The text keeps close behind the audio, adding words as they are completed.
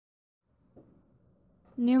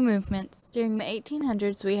New movements. During the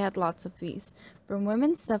 1800s, we had lots of these. From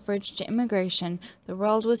women's suffrage to immigration, the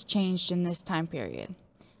world was changed in this time period.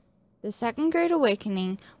 The Second Great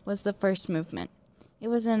Awakening was the first movement. It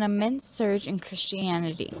was an immense surge in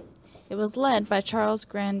Christianity. It was led by Charles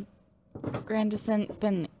Grandison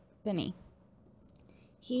Finney.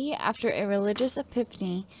 He, after a religious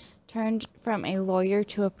epiphany, turned from a lawyer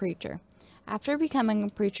to a preacher. After becoming a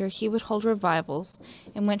preacher, he would hold revivals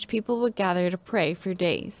in which people would gather to pray for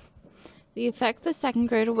days. The effect the Second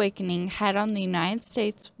Great Awakening had on the United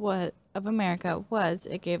States of America was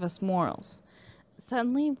it gave us morals.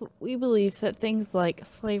 Suddenly, we believed that things like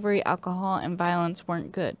slavery, alcohol, and violence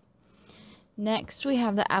weren't good. Next, we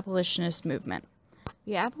have the abolitionist movement.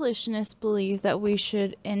 The abolitionists believed that we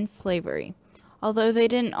should end slavery, although they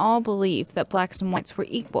didn't all believe that blacks and whites were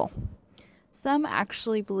equal. Some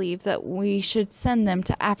actually believed that we should send them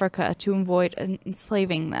to Africa to avoid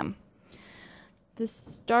enslaving them. The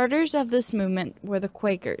starters of this movement were the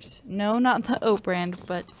Quakers. No, not the oat brand,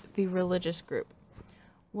 but the religious group.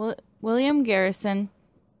 William Garrison,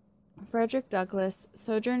 Frederick Douglass,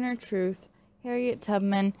 Sojourner Truth, Harriet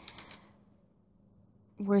Tubman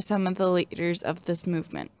were some of the leaders of this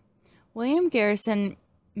movement. William Garrison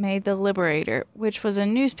made The Liberator, which was a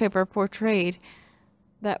newspaper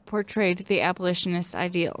that portrayed the abolitionist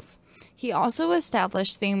ideals. He also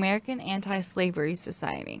established the American Anti-Slavery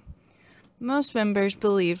Society. Most members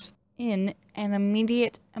believed in an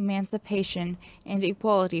immediate emancipation and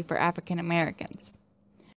equality for African Americans.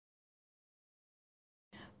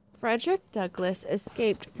 Frederick Douglass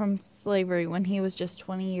escaped from slavery when he was just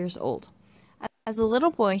 20 years old. As a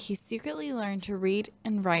little boy, he secretly learned to read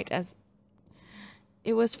and write as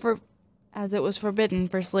it was forbidden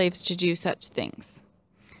for slaves to do such things.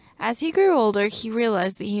 As he grew older, he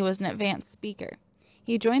realized that he was an advanced speaker.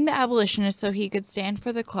 He joined the abolitionists so he could stand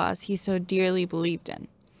for the cause he so dearly believed in.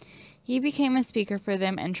 He became a speaker for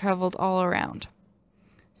them and traveled all around.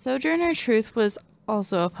 Sojourner Truth was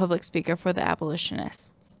also a public speaker for the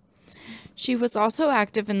abolitionists. She was also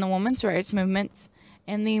active in the women's rights movements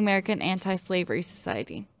and the American Anti-Slavery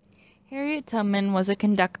Society. Harriet Tubman was a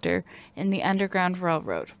conductor in the Underground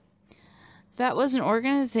Railroad. That was an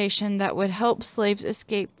organization that would help slaves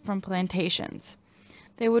escape from plantations.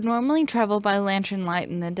 They would normally travel by lantern light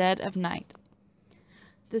in the dead of night.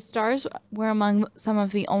 The stars were among some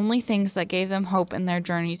of the only things that gave them hope in their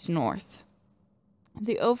journeys north.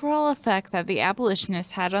 The overall effect that the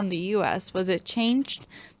abolitionists had on the U.S. was it changed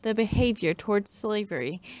the behavior towards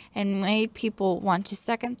slavery and made people want to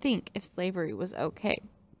second think if slavery was okay.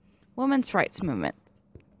 Women's rights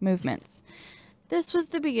movements. This was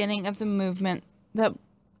the beginning of the movement that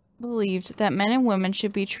believed that men and women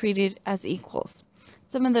should be treated as equals.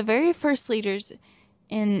 Some of the very first leaders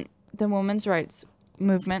in the women's rights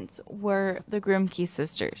movements were the Grimke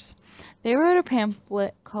sisters. They wrote a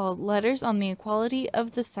pamphlet called Letters on the Equality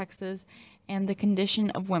of the Sexes and the Condition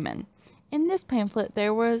of Women. In this pamphlet,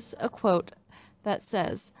 there was a quote that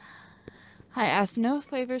says, "I ask no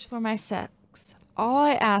favors for my sex. All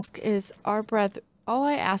I ask our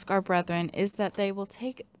brethren is that they will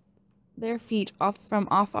take their feet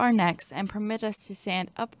off our necks and permit us to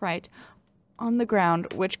stand upright on the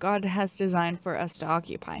ground which God has designed for us to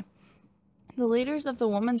occupy." The leaders of the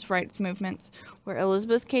women's rights movements were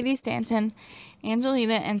Elizabeth Cady Stanton,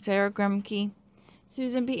 Angelina and Sarah Grimke,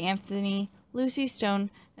 Susan B. Anthony, Lucy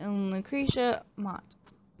Stone, and Lucretia Mott.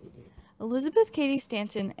 Elizabeth Cady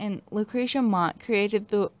Stanton and Lucretia Mott created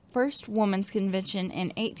the first women's convention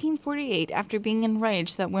in 1848 after being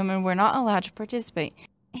enraged that women were not allowed to participate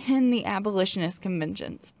in the abolitionist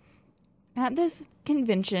conventions. At this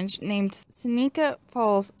convention, named Seneca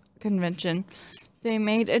Falls Convention, they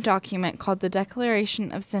made a document called the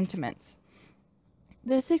Declaration of Sentiments.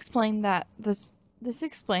 This explained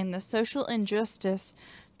the social injustice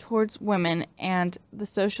towards women and the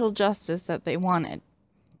social justice that they wanted.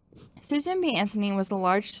 Susan B. Anthony was a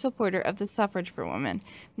large supporter of the suffrage for women,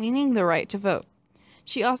 meaning the right to vote.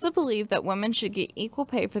 She also believed that women should get equal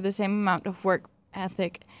pay for the same amount of work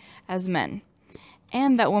ethic as men,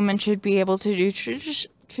 and that women should be able to do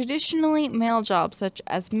traditionally male jobs such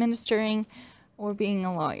as ministering or being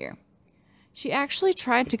a lawyer. She actually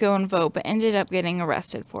tried to go and vote, but ended up getting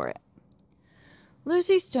arrested for it.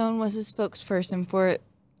 Lucy Stone was a spokesperson for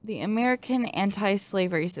the American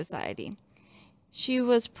Anti-Slavery Society. She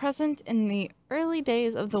was present in the early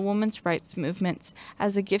days of the women's rights movements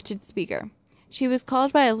as a gifted speaker. She was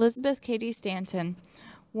called by Elizabeth Cady Stanton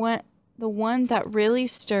the one that really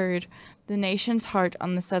stirred the nation's heart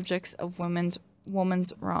on the subjects of women's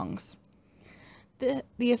wrongs. The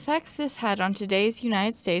effect this had on today's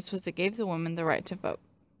United States was it gave the women the right to vote.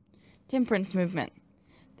 Temperance movement.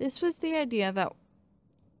 This was the idea that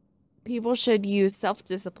people should use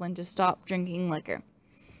self-discipline to stop drinking liquor.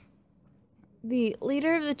 The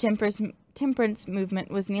leader of the temperance movement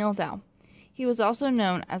was Neil Dow. He was also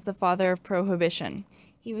known as the father of Prohibition.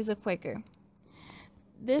 He was a Quaker.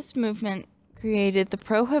 This movement created the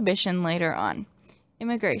Prohibition later on.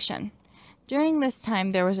 Immigration. During this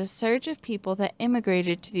time, there was a surge of people that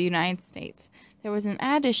immigrated to the United States. There was an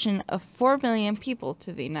addition of 4 million people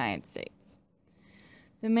to the United States.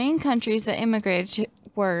 The main countries that immigrated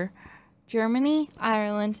were Germany,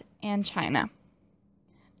 Ireland, and China.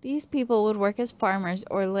 These people would work as farmers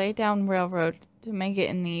or lay down railroad to make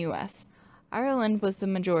it in the U.S. Ireland was the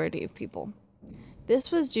majority of people.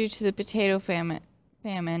 This was due to the potato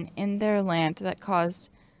famine in their land that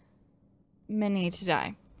caused many to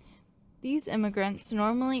die. These immigrants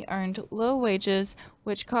normally earned low wages,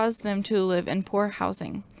 which caused them to live in poor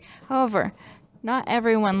housing. However, not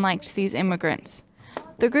everyone liked these immigrants.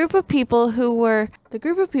 The group of people who were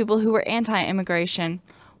anti-immigration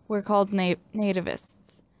were called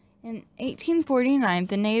nativists. In 1849,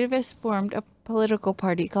 the nativists formed a political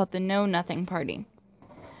party called the Know Nothing Party.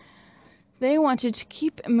 They wanted to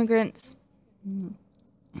keep immigrants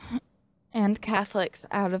and Catholics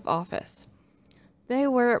out of office. They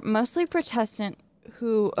were mostly Protestant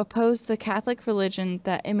who opposed the Catholic religion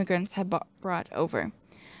that immigrants had brought over.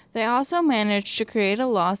 They also managed to create a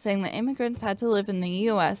law saying that immigrants had to live in the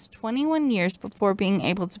U.S. 21 years before being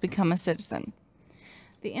able to become a citizen.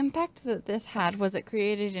 The impact that this had was it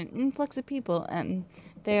created an influx of people, and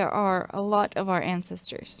they are a lot of our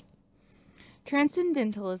ancestors.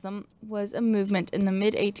 Transcendentalism was a movement in the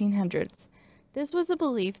mid-1800s. This was a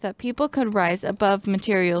belief that people could rise above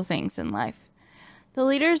material things in life. The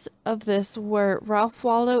leaders of this were Ralph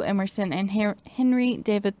Waldo Emerson and Henry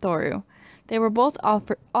David Thoreau. They were both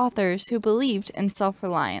authors who believed in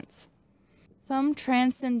self-reliance. Some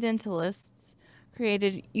transcendentalists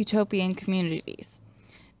created utopian communities.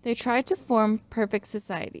 They tried to form perfect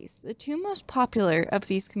societies. The two most popular of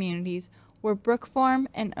these communities were Brook Farm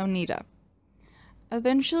and Oneida.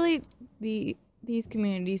 Eventually, these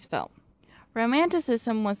communities fell.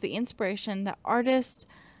 Romanticism was the inspiration that artists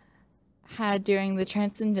had during the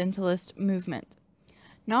Transcendentalist movement.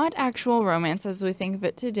 Not actual romance as we think of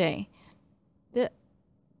it today.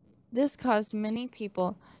 This caused many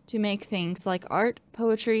people to make things like art,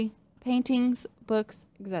 poetry, paintings, books,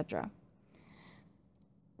 etc.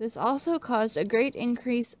 This also caused a great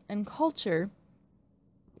increase in culture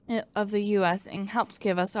of the U.S. and helped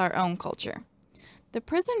give us our own culture. The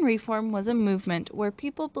prison reform was a movement where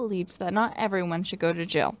people believed that not everyone should go to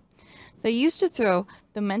jail. They used to throw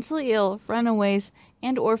the mentally ill, runaways,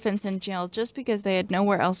 and orphans in jail just because they had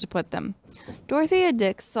nowhere else to put them. Dorothea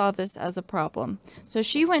Dix saw this as a problem, so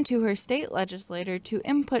she went to her state legislator to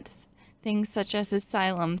input things such as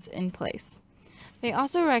asylums in place. They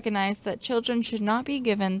also recognized that children should not be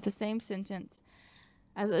given the same sentence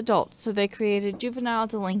as adults, so they created juvenile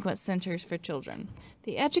delinquent centers for children.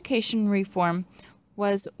 The education reform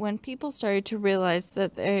was when people started to realize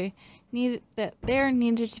that there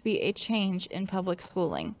needed to be a change in public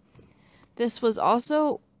schooling. This was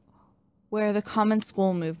also where the Common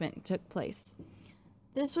School movement took place.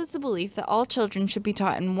 This was the belief that all children should be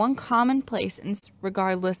taught in one common place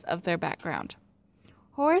regardless of their background.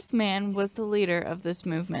 Horace Mann was the leader of this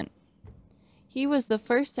movement. He was the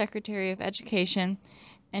first Secretary of Education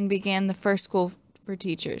and began the first school for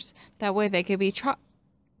teachers. That way they could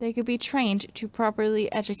be trained to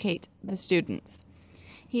properly educate the students.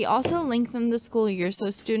 He also lengthened the school year so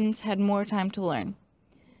students had more time to learn.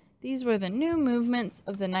 These were the new movements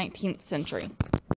of the 19th century.